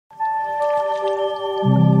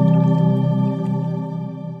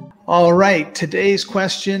All right, today's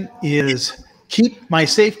question is keep my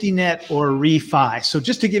safety net or refi. So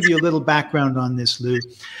just to give you a little background on this, Lou,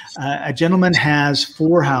 a gentleman has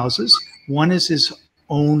 4 houses. One is his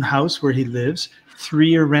own house where he lives,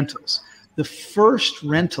 3 are rentals. The first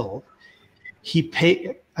rental, he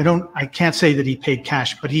paid, I can't say that he paid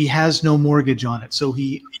cash, but he has no mortgage on it. So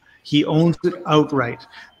he owns it outright.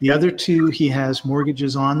 The other 2, he has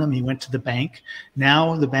mortgages on them. He went to the bank.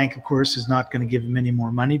 Now the bank, of course, is not going to give him any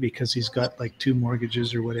more money because he's got like 2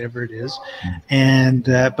 mortgages or whatever it is. And,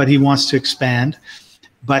 but he wants to expand,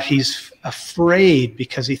 but he's afraid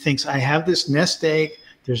because he thinks I have this nest egg.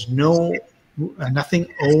 There's nothing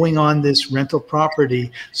owing on this rental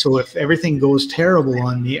property. So if everything goes terrible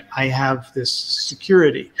on me, I have this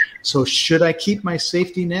security. So should I keep my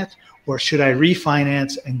safety net or should I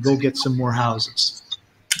refinance and go get some more houses?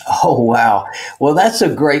 Oh, wow. Well, that's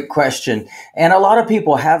a great question. And a lot of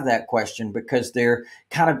people have that question because they're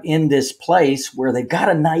kind of in this place where they've got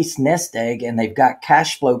a nice nest egg and they've got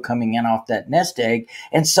cash flow coming in off that nest egg.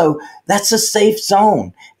 And so that's a safe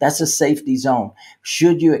zone. That's a safety zone.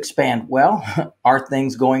 Should you expand? Well, are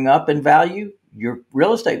things going up in value? Your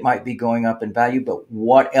real estate might be going up in value, but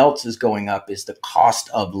what else is going up is the cost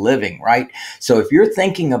of living, right? So if you're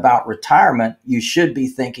thinking about retirement, you should be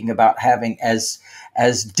thinking about having as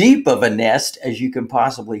deep of a nest as you can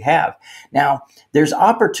possibly have. Now, there's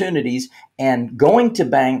opportunities, and going to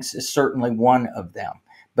banks is certainly one of them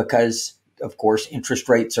because, of course, interest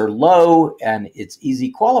rates are low and it's easy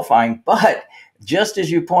qualifying. But just as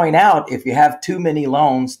you point out, if you have too many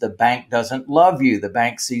loans, the bank doesn't love you. The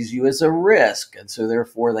bank sees you as a risk, and so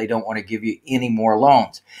therefore they don't want to give you any more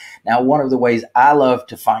loans. Now, one of the ways I love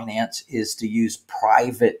to finance is to use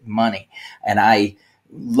private money, and I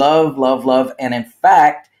love, and in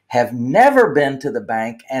fact, have never been to the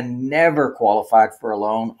bank and never qualified for a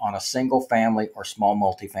loan on a single family or small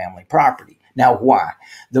multifamily property. Now, why?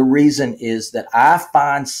 The reason is that I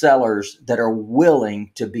find sellers that are willing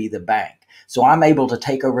to be the bank. So I'm able to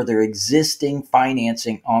take over their existing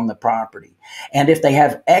financing on the property. And if they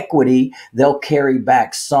have equity, they'll carry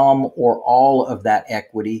back some or all of that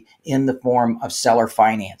equity in the form of seller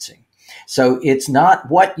financing. So it's not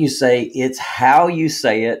what you say, it's how you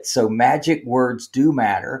say it. So magic words do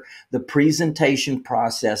matter. The presentation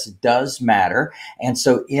process does matter. And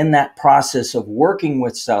so in that process of working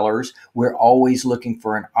with sellers, we're always looking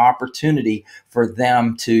for an opportunity for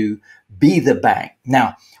them to be the bank.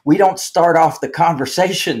 Now, we don't start off the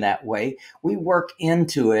conversation that way. We work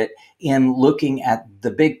into it in looking at the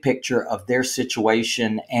big picture of their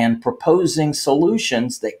situation and proposing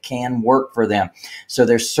solutions that can work for them. So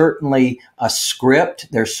there's certainly a script.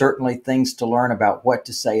 There's certainly things to learn about what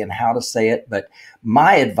to say and how to say it. But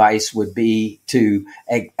my advice would be to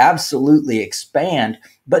absolutely expand,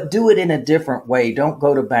 but do it in a different way. Don't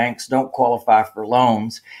go to banks, don't qualify for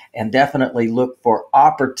loans, and definitely look for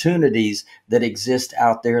opportunities that exist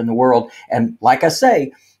out there in the world. And like I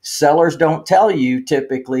say, sellers don't tell you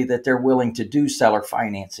typically that they're willing to do seller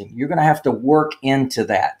financing. You're going to have to work into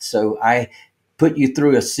that. So I put you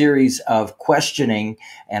through a series of questioning,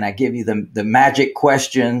 and I give you the magic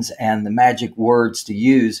questions and the magic words to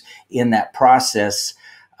use in that process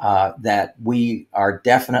that we are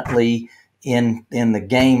definitely in the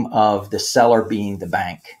game of the seller being the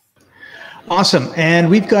bank. Awesome. And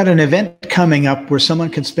we've got an event coming up where someone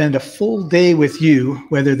can spend a full day with you,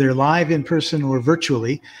 whether they're live in person or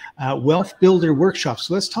virtually, Wealth Builder Workshop.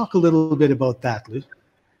 So let's talk a little bit about that, Lou.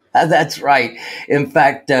 That's right. In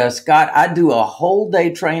fact, Scott, I do a whole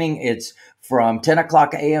day training. It's from 10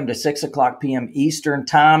 o'clock a.m. to 6 o'clock p.m. Eastern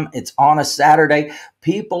time. It's on a Saturday.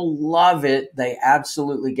 People love it. They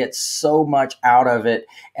absolutely get so much out of it.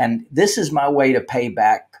 And this is my way to pay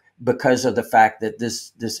back because of the fact that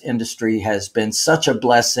this industry has been such a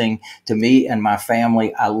blessing to me and my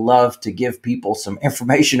family. I love to give people some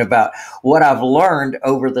information about what I've learned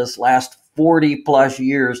over this last 40 plus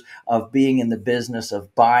years of being in the business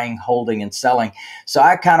of buying, holding, and selling. So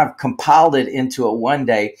I kind of compiled it into a one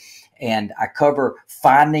day, and I cover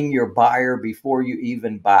finding your buyer before you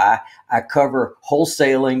even buy. I cover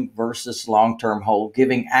wholesaling versus long-term hold,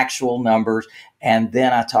 giving actual numbers. And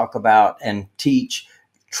then I talk about and teach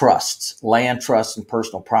trusts, land trusts and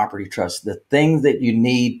personal property trusts, the things that you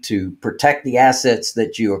need to protect the assets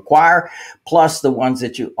that you acquire, plus the ones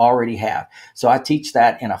that you already have. So I teach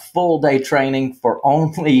that in a full day training for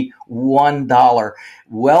only $1,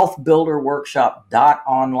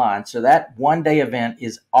 wealthbuilderworkshop.online. So that one day event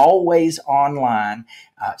is always online.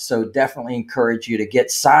 So definitely encourage you to get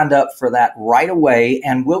signed up for that right away,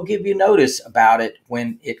 and we'll give you notice about it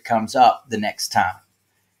when it comes up the next time.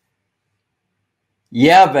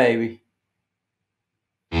 Yeah, baby.